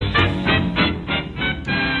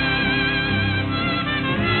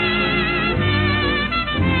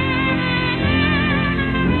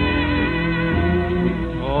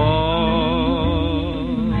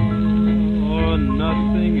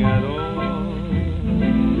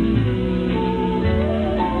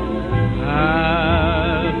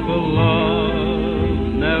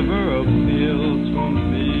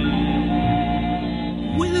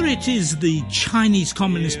it is the Chinese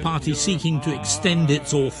Communist Party seeking to extend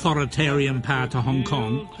its authoritarian power to Hong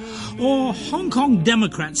Kong, or Hong Kong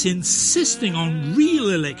Democrats insisting on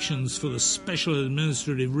real elections for the special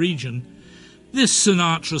administrative region, this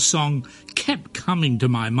Sinatra song kept coming to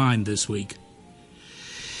my mind this week.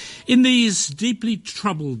 In these deeply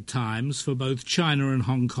troubled times for both China and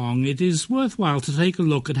Hong Kong, it is worthwhile to take a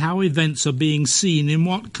look at how events are being seen in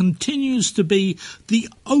what continues to be the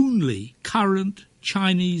only current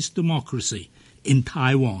Chinese democracy in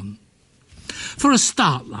Taiwan. For a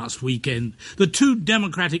start last weekend, the two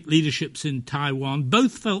democratic leaderships in Taiwan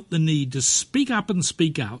both felt the need to speak up and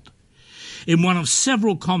speak out. In one of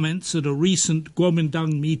several comments at a recent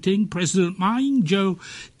Kuomintang meeting, President Ma Ying-jeou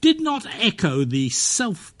did not echo the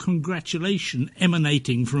self-congratulation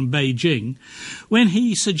emanating from Beijing when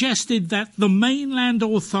he suggested that the mainland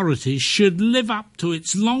authorities should live up to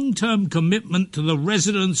its long-term commitment to the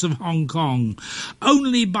residents of Hong Kong.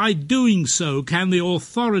 Only by doing so can the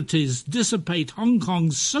authorities dissipate Hong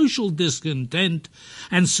Kong's social discontent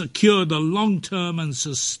and secure the long-term and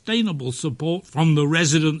sustainable support from the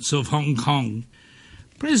residents of Hong Kong.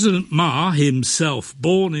 President Ma, himself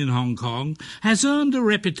born in Hong Kong, has earned a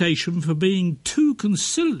reputation for being too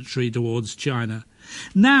conciliatory towards China.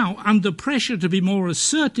 Now, under pressure to be more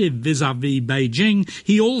assertive vis-à-vis Beijing,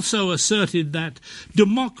 he also asserted that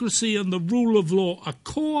democracy and the rule of law are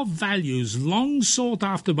core values long sought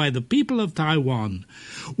after by the people of Taiwan.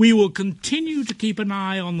 We will continue to keep an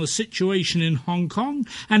eye on the situation in Hong Kong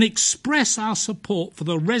and express our support for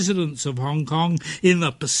the residents of Hong Kong in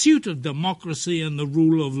the pursuit of democracy and the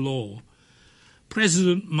rule of law.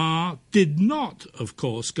 President Ma did not, of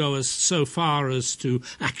course, go so far as to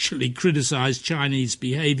actually criticize Chinese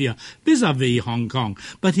behavior vis-à-vis Hong Kong,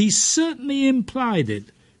 but he certainly implied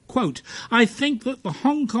it. Quote, I think that the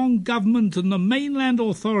Hong Kong government and the mainland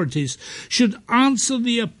authorities should answer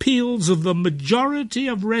the appeals of the majority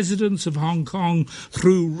of residents of Hong Kong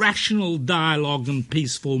through rational dialogue and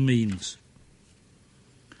peaceful means.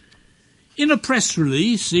 In a press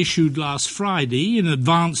release issued last Friday in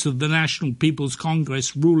advance of the National People's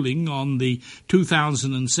Congress ruling on the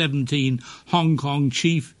 2017 Hong Kong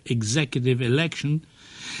chief executive election,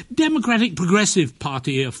 Democratic Progressive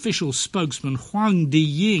Party official spokesman Huang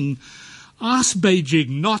Diying asked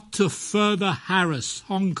Beijing not to further harass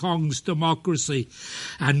Hong Kong's democracy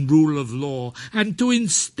and rule of law and to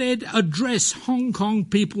instead address Hong Kong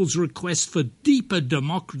people's request for deeper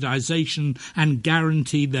democratization and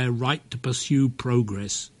guarantee their right to pursue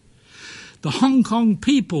progress. The Hong Kong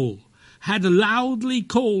people had loudly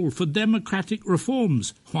called for democratic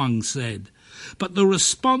reforms, Huang said, but the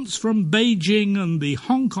response from Beijing and the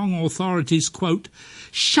Hong Kong authorities, quote,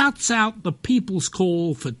 shuts out the people's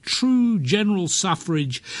call for true general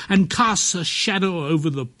suffrage and casts a shadow over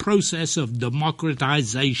the process of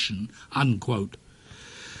democratization, unquote.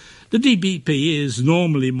 The DPP is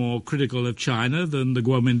normally more critical of China than the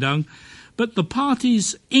Kuomintang, but the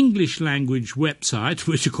party's English-language website,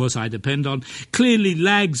 which of course I depend on, clearly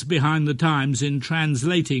lags behind the times in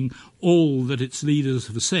translating all that its leaders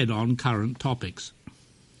have said on current topics.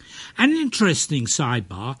 An interesting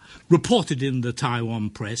sidebar, reported in the Taiwan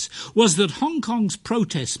press, was that Hong Kong's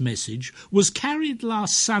protest message was carried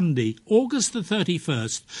last Sunday, August the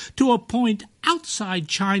 31st, to a point outside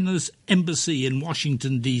China's embassy in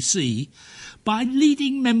Washington, D.C., by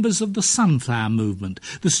leading members of the Sunflower Movement,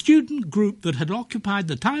 the student group that had occupied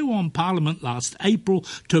the Taiwan Parliament last April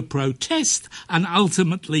to protest and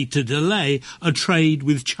ultimately to delay a trade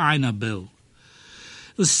with China bill.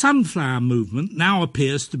 The Sunflower Movement now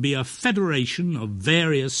appears to be a federation of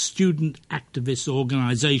various student activist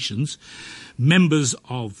organizations, members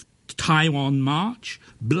of Taiwan March,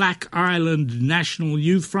 Black Island National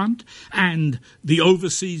Youth Front, and the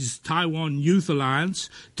Overseas Taiwan Youth Alliance,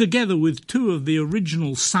 together with two of the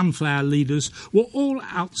original Sunflower leaders, were all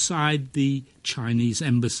outside the Chinese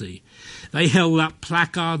embassy. They held up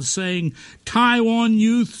placards saying, Taiwan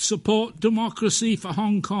youth support democracy for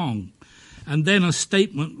Hong Kong. And then a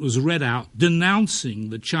statement was read out denouncing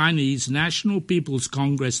the Chinese National People's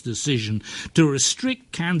Congress decision to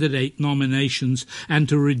restrict candidate nominations and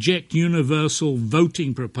to reject universal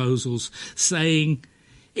voting proposals, saying,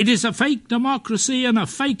 it is a fake democracy and a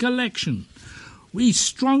fake election. We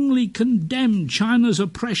strongly condemn China's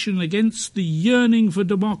oppression against the yearning for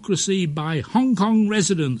democracy by Hong Kong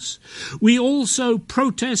residents. We also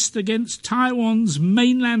protest against Taiwan's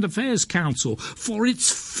Mainland Affairs Council for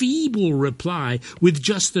its feeble reply with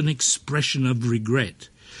just an expression of regret.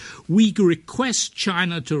 We request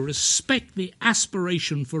China to respect the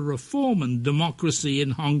aspiration for reform and democracy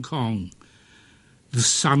in Hong Kong, the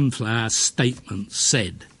Sunflower statement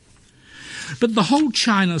said. But the whole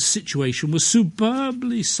China situation was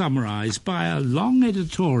superbly summarized by a long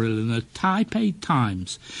editorial in the Taipei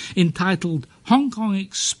Times entitled Hong Kong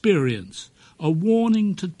Experience, a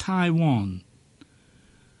Warning to Taiwan.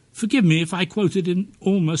 Forgive me if I quote it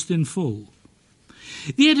almost in full.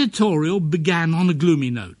 The editorial began on a gloomy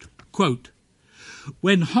note. Quote,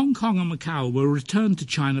 when Hong Kong and Macau were returned to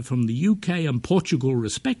China from the UK and Portugal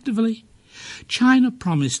respectively, China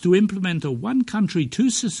promised to implement a one-country,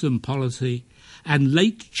 two-system policy, and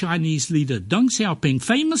late Chinese leader Deng Xiaoping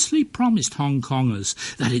famously promised Hong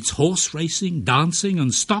Kongers that its horse racing, dancing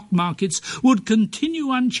and stock markets would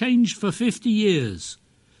continue unchanged for 50 years.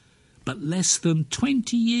 But less than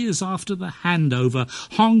 20 years after the handover,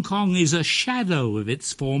 Hong Kong is a shadow of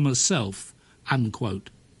its former self, unquote.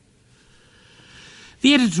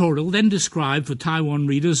 The editorial then described for Taiwan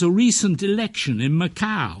readers a recent election in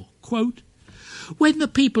Macau. Quote, when the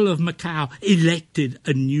people of Macau elected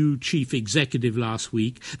a new chief executive last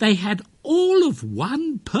week, they had all of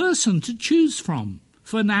one person to choose from,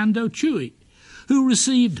 Fernando Chui, who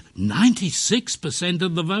received 96%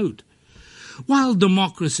 of the vote. While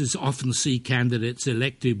democracies often see candidates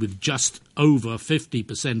elected with just over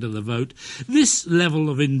 50% of the vote, this level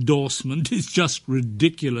of endorsement is just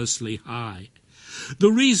ridiculously high.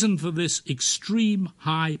 The reason for this extreme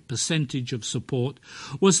high percentage of support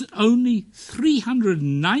was that only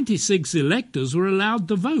 396 electors were allowed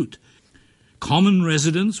to vote. Common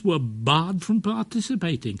residents were barred from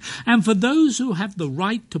participating, and for those who have the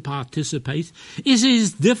right to participate, it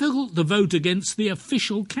is difficult to vote against the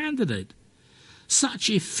official candidate. Such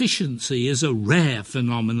efficiency is a rare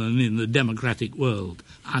phenomenon in the democratic world,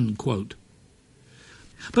 unquote.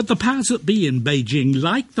 But the powers that be in Beijing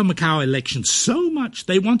liked the Macau election so much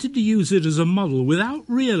they wanted to use it as a model without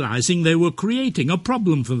realizing they were creating a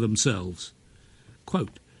problem for themselves.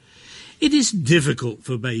 Quote, it is difficult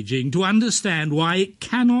for Beijing to understand why it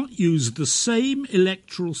cannot use the same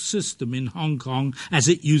electoral system in Hong Kong as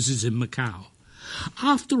it uses in Macau.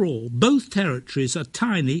 After all, both territories are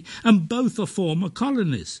tiny and both are former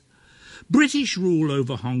colonies. British rule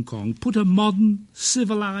over Hong Kong put a modern,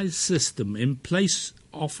 civilized system in place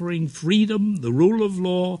offering freedom, the rule of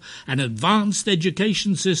law, an advanced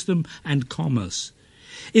education system and commerce.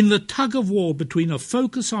 In the tug-of-war between a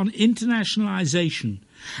focus on internationalization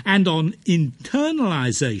and on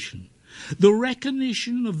internalization, the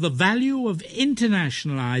recognition of the value of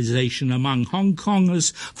internationalization among Hong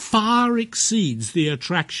Kongers far exceeds the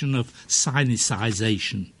attraction of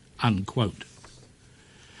sinicization, unquote.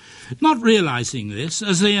 Not realizing this,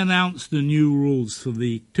 as they announced the new rules for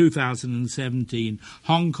the 2017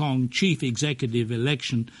 Hong Kong chief executive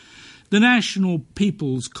election, the National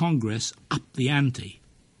People's Congress upped the ante.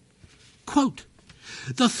 Quote,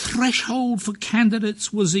 the threshold for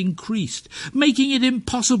candidates was increased, making it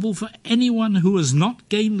impossible for anyone who has not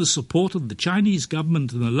gained the support of the Chinese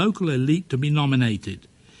government and the local elite to be nominated.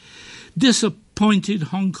 Disappointed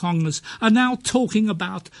Hong Kongers are now talking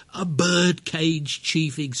about a birdcage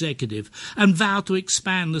chief executive and vow to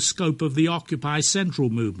expand the scope of the Occupy Central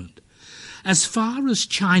movement. As far as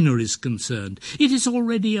China is concerned, it is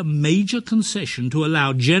already a major concession to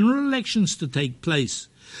allow general elections to take place.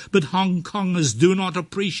 But Hong Kongers do not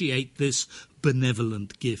appreciate this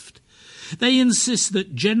benevolent gift. They insist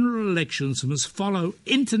that general elections must follow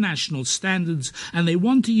international standards, and they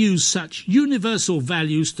want to use such universal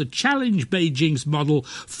values to challenge Beijing's model,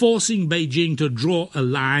 forcing Beijing to draw a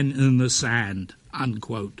line in the sand,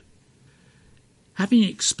 unquote. Having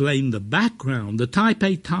explained the background, the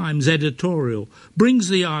Taipei Times editorial brings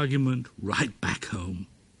the argument right back home.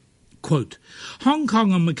 Quote, Hong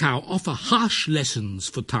Kong and Macau offer harsh lessons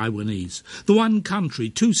for Taiwanese. The one country,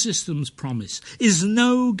 two systems promise is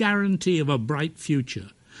no guarantee of a bright future.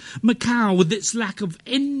 Macau, with its lack of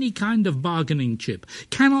any kind of bargaining chip,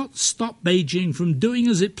 cannot stop Beijing from doing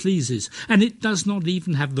as it pleases, and it does not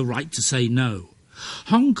even have the right to say no.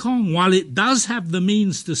 Hong Kong, while it does have the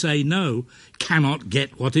means to say no, cannot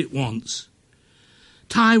get what it wants.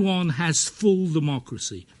 Taiwan has full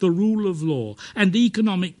democracy, the rule of law, and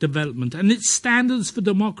economic development, and its standards for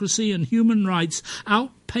democracy and human rights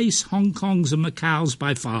outpace Hong Kong's and Macau's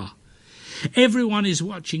by far. Everyone is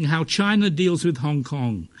watching how China deals with Hong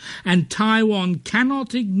Kong, and Taiwan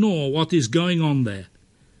cannot ignore what is going on there.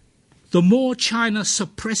 The more China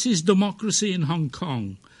suppresses democracy in Hong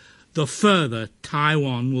Kong, the further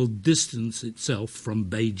Taiwan will distance itself from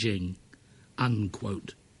Beijing,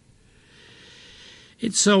 unquote.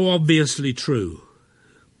 It's so obviously true.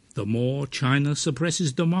 The more China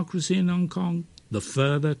suppresses democracy in Hong Kong, the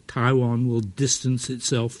further Taiwan will distance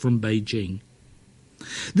itself from Beijing.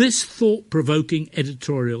 This thought-provoking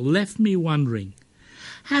editorial left me wondering,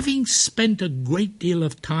 Having spent a great deal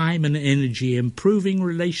of time and energy improving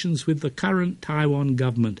relations with the current Taiwan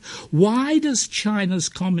government, why does China's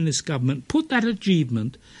Communist government put that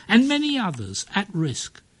achievement and many others at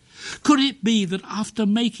risk? Could it be that after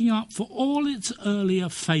making up for all its earlier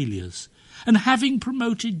failures and having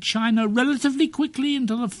promoted China relatively quickly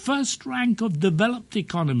into the first rank of developed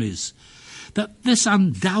economies, that this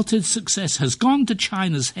undoubted success has gone to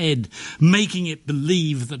China's head, making it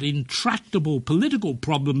believe that intractable political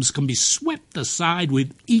problems can be swept aside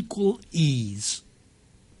with equal ease?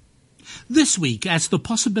 This week, as the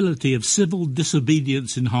possibility of civil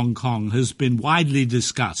disobedience in Hong Kong has been widely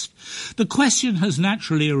discussed, the question has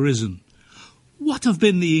naturally arisen: what have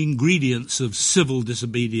been the ingredients of civil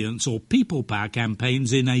disobedience or people power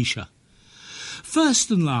campaigns in Asia?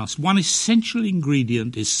 First and last, one essential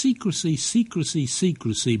ingredient is secrecy, secrecy,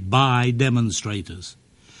 secrecy by demonstrators.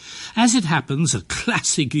 As it happens, a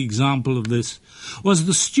classic example of this was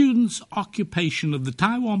the students' occupation of the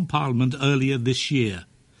Taiwan Parliament earlier this year.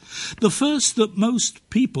 The first that most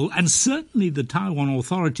people, and certainly the Taiwan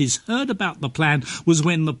authorities, heard about the plan was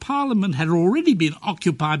when the Parliament had already been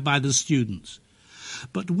occupied by the students.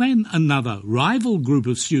 But when another rival group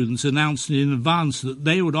of students announced in advance that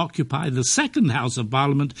they would occupy the second House of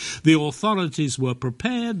Parliament, the authorities were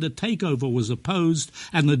prepared, the takeover was opposed,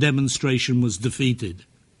 and the demonstration was defeated.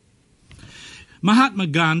 Mahatma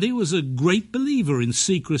Gandhi was a great believer in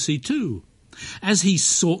secrecy too. As he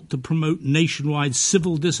sought to promote nationwide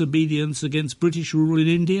civil disobedience against British rule in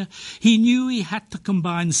India, he knew he had to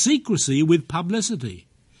combine secrecy with publicity.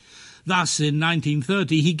 Thus, in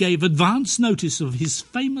 1930, he gave advance notice of his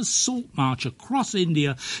famous salt march across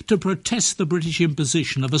India to protest the British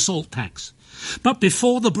imposition of a salt tax. But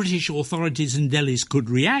before the British authorities in Delhi could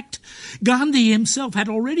react, Gandhi himself had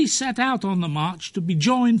already set out on the march to be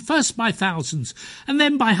joined first by thousands, and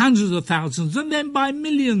then by hundreds of thousands, and then by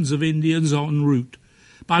millions of Indians en route,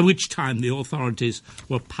 by which time the authorities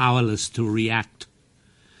were powerless to react.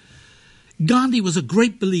 Gandhi was a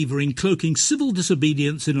great believer in cloaking civil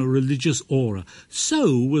disobedience in a religious aura.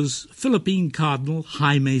 So was Philippine Cardinal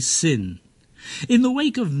Jaime Sin. In the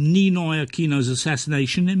wake of Ninoy Aquino's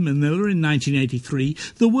assassination in Manila in 1983,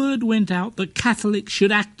 the word went out that Catholics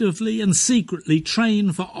should actively and secretly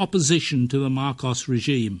train for opposition to the Marcos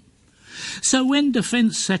regime. So when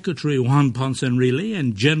Defense Secretary Juan Ponce Enrile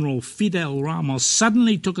and General Fidel Ramos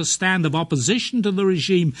suddenly took a stand of opposition to the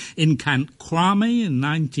regime in Camp Crame in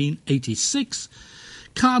 1986,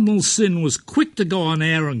 Cardinal Sin was quick to go on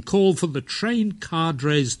air and call for the trained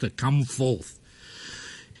cadres to come forth.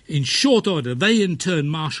 In short order, they in turn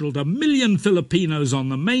marshalled 1 million Filipinos on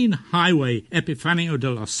the main highway Epifanio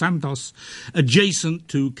de los Santos, adjacent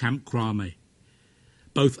to Camp Crame.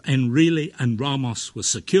 Both Enrile and Ramos were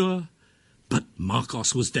secure, but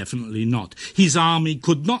Marcos was definitely not. His army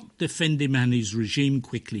could not defend him, and his regime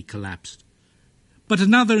quickly collapsed. But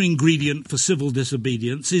another ingredient for civil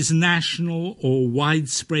disobedience is national or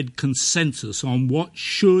widespread consensus on what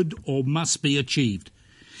should or must be achieved.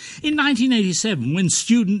 In 1987, when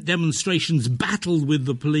student demonstrations battled with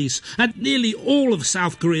the police at nearly all of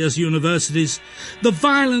South Korea's universities, the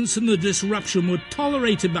violence and the disruption were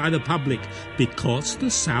tolerated by the public because the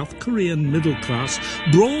South Korean middle class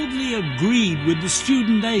broadly agreed with the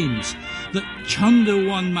student aims that Chun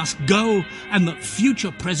Il-won must go and that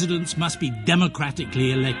future presidents must be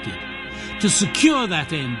democratically elected. To secure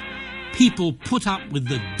that end, people put up with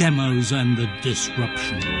the demos and the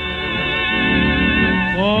disruption.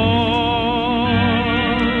 Oh.